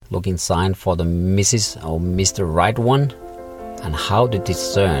looking sign for the Mrs. or Mr. Right one, and how to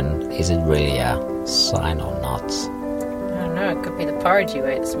discern is it really a sign or not. I don't know, it could be the porridge you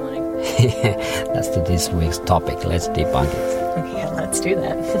ate this morning. That's this week's topic. Let's debunk it. Okay, let's do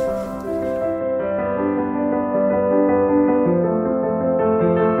that.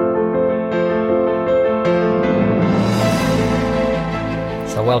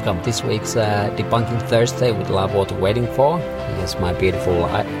 So welcome this week's Debunking Thursday with Love What Waiting For. Here's my beautiful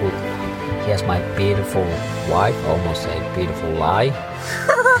wife, almost a beautiful lie.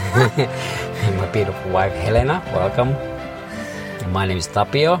 My beautiful wife Helena, welcome. And my name is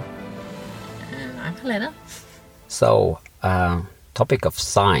Tapio. And I'm Helena. So, topic of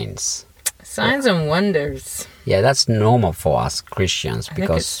signs. Signs and wonders. Yeah, that's normal for us Christians I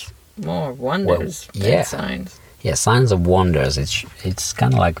because think it's more wonders than signs. Yeah, signs of wonders. It's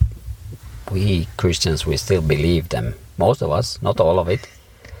kind of like we Christians, we still believe them. Most of us, not all of it.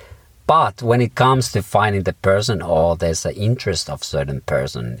 But when it comes to finding the person, or there's an interest of certain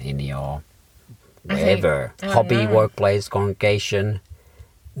person in your wherever hobby, workplace, congregation,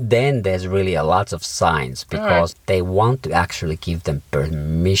 then there's really a lot of signs because they want to actually give them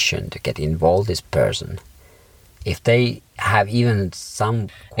permission to get involved this person. If they have even some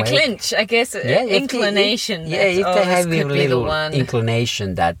a clinch, I guess, inclination. If they have a little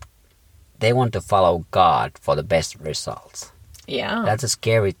inclination that they want to follow God for the best results. Yeah. That's a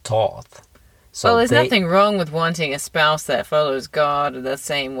scary thought. So well, there's nothing wrong with wanting a spouse that follows God the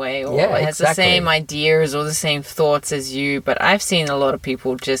same way or has the same ideas or the same thoughts as you. But I've seen a lot of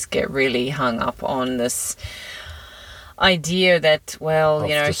people just get really hung up on this idea that, well,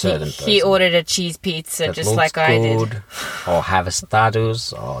 he ordered a cheese pizza that just like I did. Or have a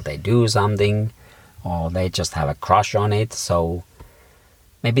status, or they do something, or they just have a crush on it. So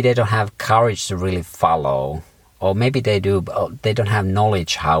maybe they don't have courage to really follow. Or maybe they do, but they don't have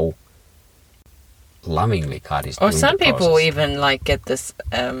knowledge how lovingly God is doing Or some the people process. even get this,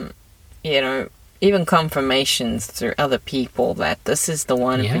 even confirmations through other people that this is the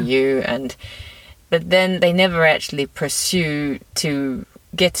one for you. But then they never actually pursue to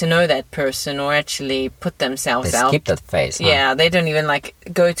get to know that person or actually put themselves out. They skip that phase. Yeah, they don't even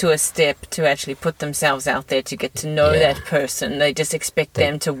go to a step to actually put themselves out there to get to know that person. They just expect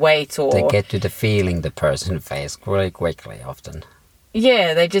them to wait or... They get to the feeling the person phase really quickly often.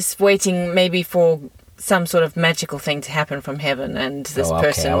 Yeah, they're just waiting maybe for some sort of magical thing to happen from heaven and this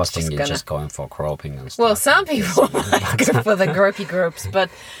person... I was thinking just going for groping and stuff. Well, some people might go for the gropey gropes, but...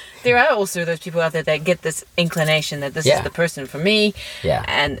 There are also those people out there that get this inclination that this is the person for me. Yeah.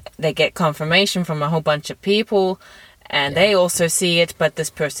 And they get confirmation from a whole bunch of people. And they also see it, but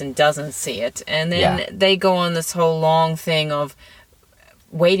this person doesn't see it. And then they go on this whole long thing of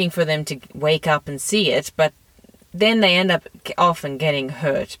waiting for them to wake up and see it. But then they end up often getting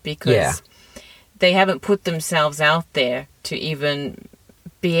hurt because they haven't put themselves out there to even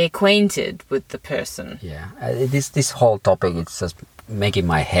be acquainted with the person. Yeah. This whole topic, it's just making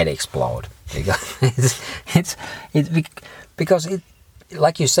my head explode because it,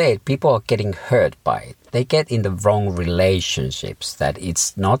 like you said, people are getting hurt by it. They get in the wrong relationships that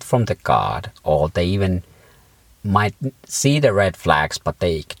it's not from the God, or they even might see the red flags but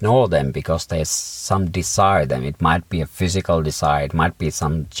they ignore them because there's some desire them. It might be a physical desire, it might be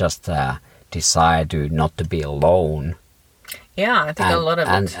some just a desire to not to be alone. Yeah, I think a lot of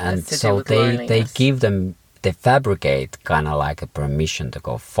it has to do with loneliness. They give them, they fabricate kind of like a permission to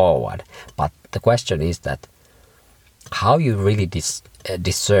go forward. But the question is that how you really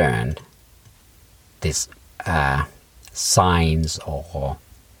discern these signs, or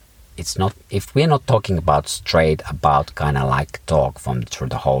it's not, if we're not talking about straight about kind of like talk from through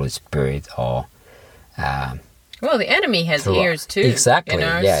the Holy Spirit or well, the enemy has ears too. Exactly.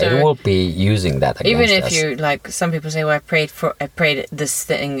 So it will be using that against even if us. you some people say, well, I prayed this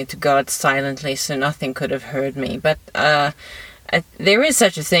thing to God silently, so nothing could have heard me. But there is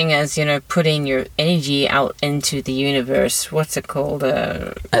such a thing as putting your energy out into the universe. What's it called?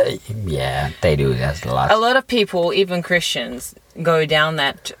 Yeah, they do that a lot. A lot of people, even Christians, go down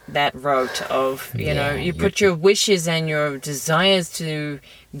that route of you put your wishes and your desires to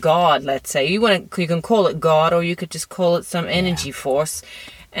God. Let's say you can call it God, or you could just call it some energy force,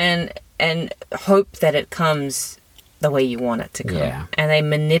 and hope that it comes the way you want it to come. Yeah. And they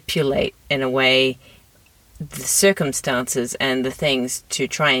manipulate in a way the circumstances and the things to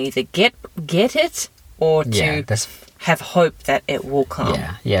try and either get it or to have hope that it will come.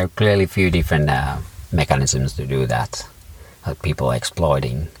 Yeah, clearly a few different mechanisms to do that. People are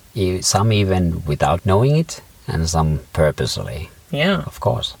exploiting, some even without knowing it, and some purposely. Yeah, of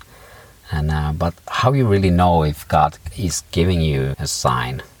course. And but how you really know if God is giving you a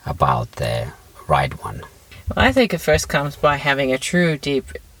sign? about the right one? Well, I think it first comes by having a true,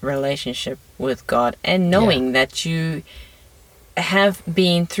 deep relationship with God and knowing that you have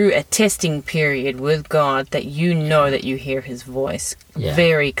been through a testing period with God, that you know that you hear his voice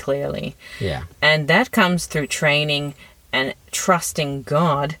very clearly. Yeah. And that comes through training and trusting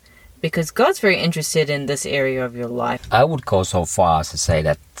God, because God's very interested in this area of your life. I would go so far as to say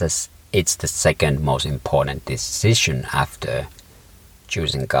that it's the second most important decision after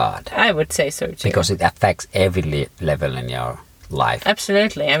choosing God. I would say so too. Because it affects every level in your life.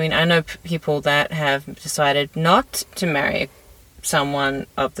 Absolutely. I mean, I know people that have decided not to marry someone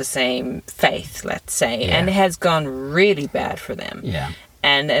of the same faith, let's say, and it has gone really bad for them. Yeah.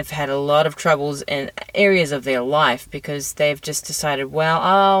 And they've had a lot of troubles in areas of their life because they've just decided, well,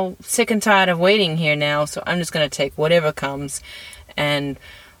 I'm sick and tired of waiting here now, so I'm just going to take whatever comes. And,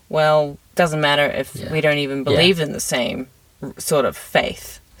 well, doesn't matter if we don't even believe in the same sort of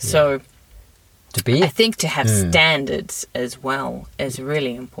faith. So I think to have standards as well is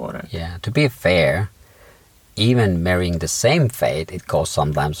really important. Yeah, to be fair, even marrying the same faith, it goes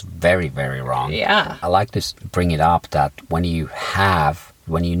sometimes very, very wrong. Yeah. I like to bring it up that when you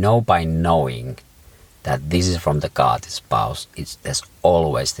know by knowing that this is from the God spouse, there's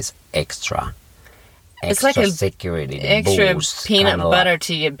always this extra it's like a security, extra boost, peanut butter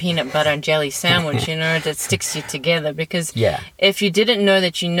to your peanut butter and jelly sandwich, that sticks you together. Because if you didn't know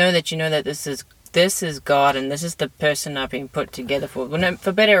that you know that this is God and this is the person I've been put together for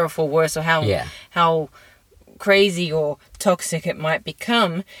better or for worse, or how crazy or toxic it might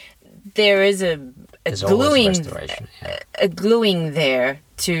become, there is a gluing there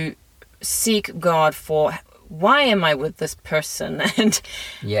to seek God for, why am I with this person, and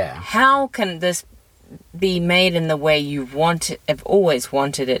how can this be made in the way you have always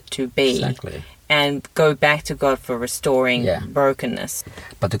wanted it to be. Exactly. And go back to God for restoring brokenness.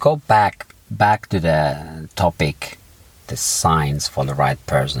 But to go back to the topic, the signs for the right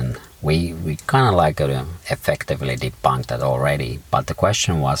person, we kind of like effectively debunked that already. But the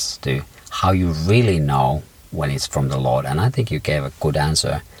question was to how you really know when it's from the Lord. And I think you gave a good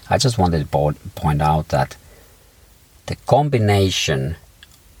answer. I just wanted to point out that the combination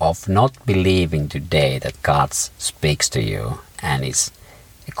of not believing today that God speaks to you and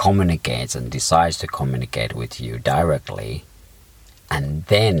communicates and decides to communicate with you directly, and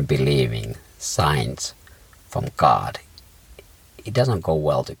then believing signs from God, it doesn't go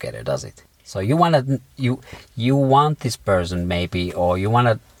well together, does it? So you want this person maybe, or you want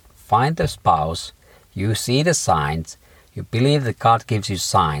to find the spouse, you see the signs, you believe that God gives you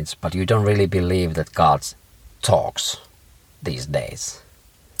signs, but you don't really believe that God talks these days.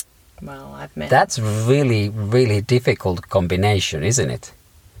 Well, I've met... That's really, really difficult combination, isn't it?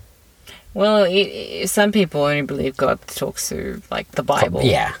 Well, some people only believe God talks through, like, the Bible.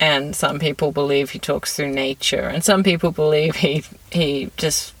 Yeah. And some people believe he talks through nature. And some people believe he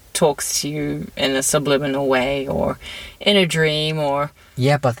just talks to you in a subliminal way or in a dream or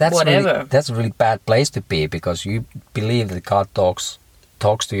but that's whatever. That's a really bad place to be, because you believe that God talks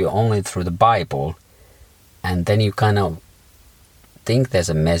to you only through the Bible, and then you kind of think there's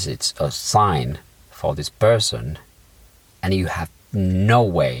a message, a sign for this person, and you have no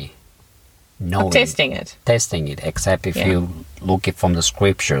way of testing it, except if you look it from the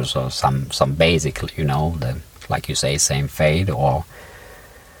scriptures or some basic, like you say, same faith, or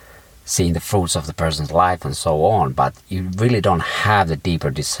seeing the fruits of the person's life and so on. But you really don't have the deeper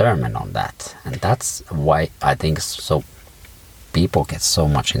discernment on that, and that's why I think people get so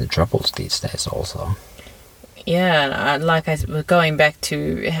much in troubles these days also. Yeah, like we're going back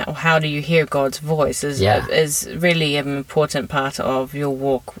to how do you hear God's voice is really an important part of your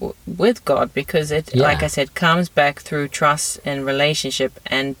walk with God, because it, like I said, comes back through trust and relationship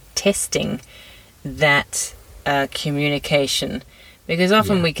and testing that communication. Because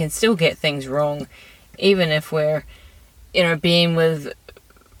often we can still get things wrong, even if we're,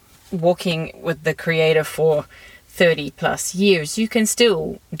 walking with the Creator for 30 plus years, you can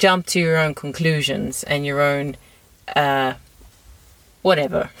still jump to your own conclusions and your own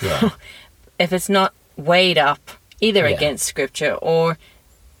whatever. If it's not weighed up either against scripture or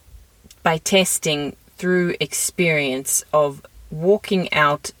by testing through experience of walking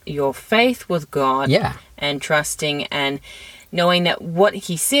out your faith with God and trusting and knowing that what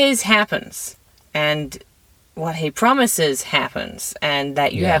he says happens and what he promises happens, and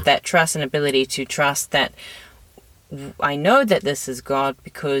that you have that trust and ability to trust that I know that this is God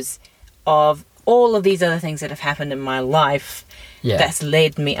because of all of these other things that have happened in my life that's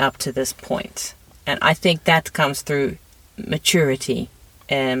led me up to this point. And I think that comes through maturity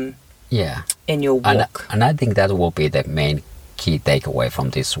in your walk. And I think that will be the main key takeaway from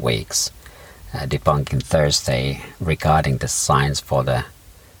this week's Debunking Thursday regarding the signs for the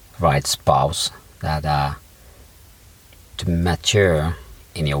right spouse, that to mature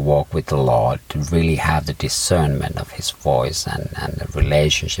in your walk with the Lord, to really have the discernment of His voice and the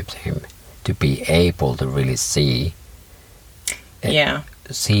relationship to Him, to be able to really see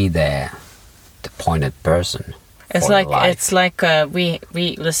the pointed person. It's like we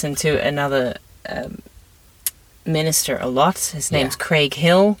listen to another minister a lot. His name's Craig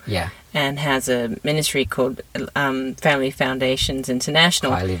Hill. Yeah. And has a ministry called Family Foundations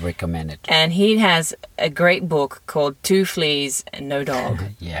International. Highly recommended. And he has a great book called Two Fleas and No Dog.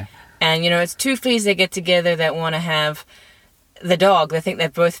 Yeah. And, it's two fleas that get together that want to have the dog. They think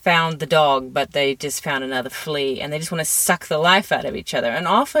they've both found the dog, but they just found another flea. And they just want to suck the life out of each other. And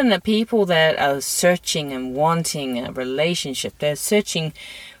often the people that are searching and wanting a relationship, they're searching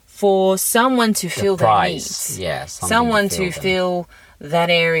for someone to fill their needs. Yeah, someone to fill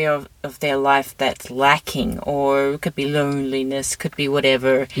that area of their life that's lacking, or it could be loneliness, could be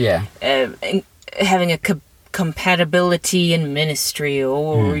whatever. Yeah. Having a compatibility in ministry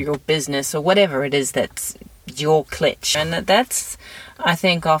or your business or whatever it is that's your clutch. And that's, I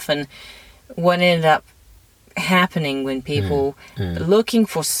think, often what ended up happening when people looking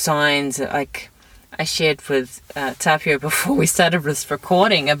for signs, like I shared with Tapio before we started this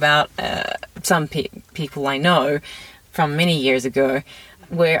recording about some people I know from many years ago,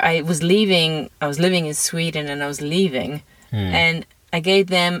 where I was living in Sweden and I was leaving, and I gave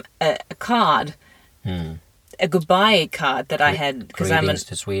them a card, a goodbye card that I had, because I'm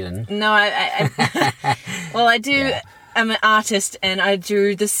to Sweden. No, well, I do. Yeah. I'm an artist, and I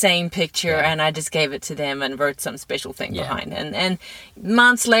drew the same picture, and I just gave it to them and wrote some special thing behind. And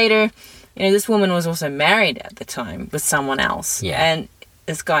months later, this woman was also married at the time with someone else, and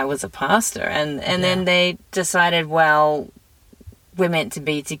this guy was a pastor, and then they decided, well, we're meant to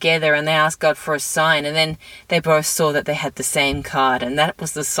be together, and they asked God for a sign, and then they both saw that they had the same card, and that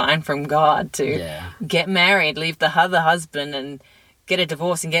was the sign from God to get married, leave the other husband and get a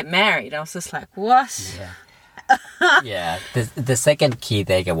divorce and get married. I was just like, what? Yeah. The second key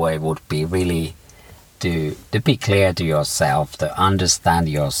takeaway would be really to be clear to yourself, to understand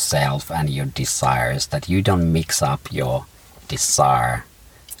yourself and your desires, that you don't mix up your desire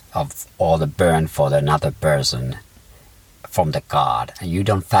of all the burn for another person from the God, and you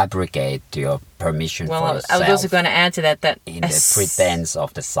don't fabricate your permission for yourself. I was also going to add to that in the pretense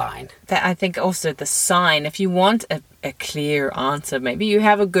of the sign. That I think also the sign, if you want a clear answer, maybe you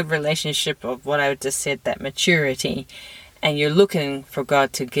have a good relationship of what I just said, that maturity, and you're looking for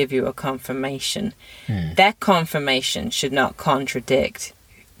God to give you a confirmation. That confirmation should not contradict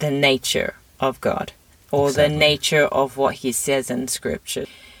the nature of God or the nature of what He says in Scripture.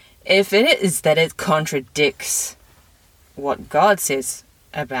 If it is that it contradicts what God says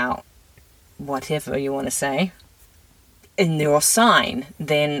about whatever you want to say in your sign,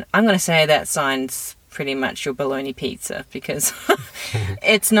 then I'm going to say that sign's pretty much your bologna pizza, because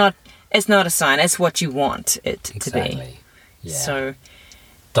it's not a sign. It's what you want it to be. Yeah. So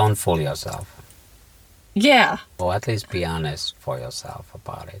don't fool yourself. Yeah. Or at least be honest for yourself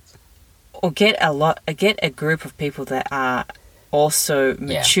about it. Or get a group of people that are also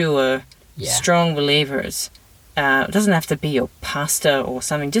mature, strong believers. It doesn't have to be your pastor or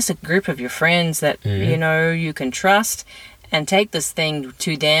something, just a group of your friends that you can trust, and take this thing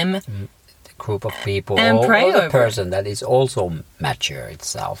to them. The group of people, and pray or the over person that is also mature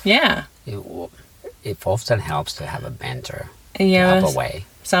itself. Yeah. It often helps to have a mentor, to Yeah. have a way.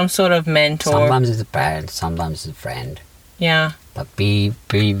 Some sort of mentor. Sometimes it's a parent, sometimes it's a friend. Yeah. But be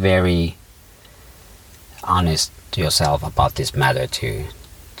very honest to yourself about this matter too.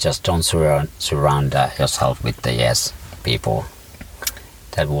 Just don't surround yourself with the yes people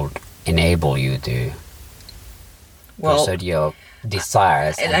that will enable you to pursue your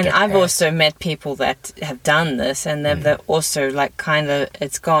desires. And I've also met people that have done this, and they've also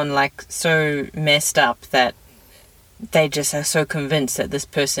it's gone like so messed up that they just are so convinced that this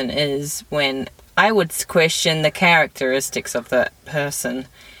person is, when I would question the characteristics of that person.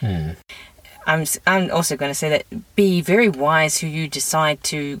 I'm also going to say that be very wise who you decide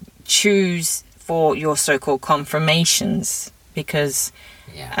to choose for your so-called confirmations, because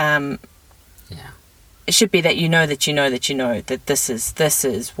it should be that you know that this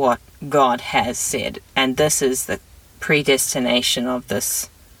is what God has said, and this is the predestination of this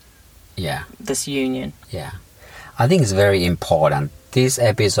union. Yeah, I think it's very important. This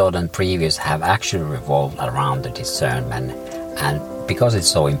episode and previous have actually revolved around the discernment, and because it's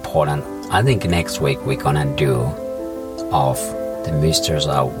so important, I think next week we're gonna do of the mysteries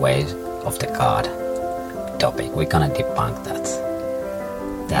of ways of the God. topic. We're gonna debunk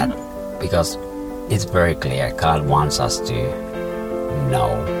that because it's very clear God wants us to know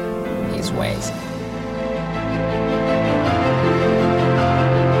His ways.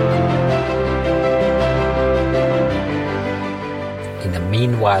 In the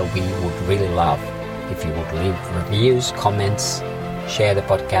meanwhile, we would really love if you would leave reviews, comments, share the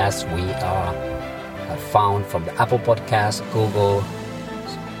podcast. We are found from the Apple Podcast, Google,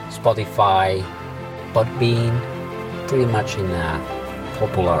 Spotify, Podbean, pretty much in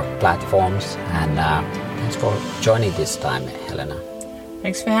popular platforms. And thanks for joining this time, Helena.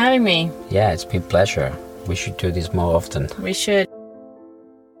 Thanks for having me. Yeah, it's been a pleasure. We should do this more often. We should.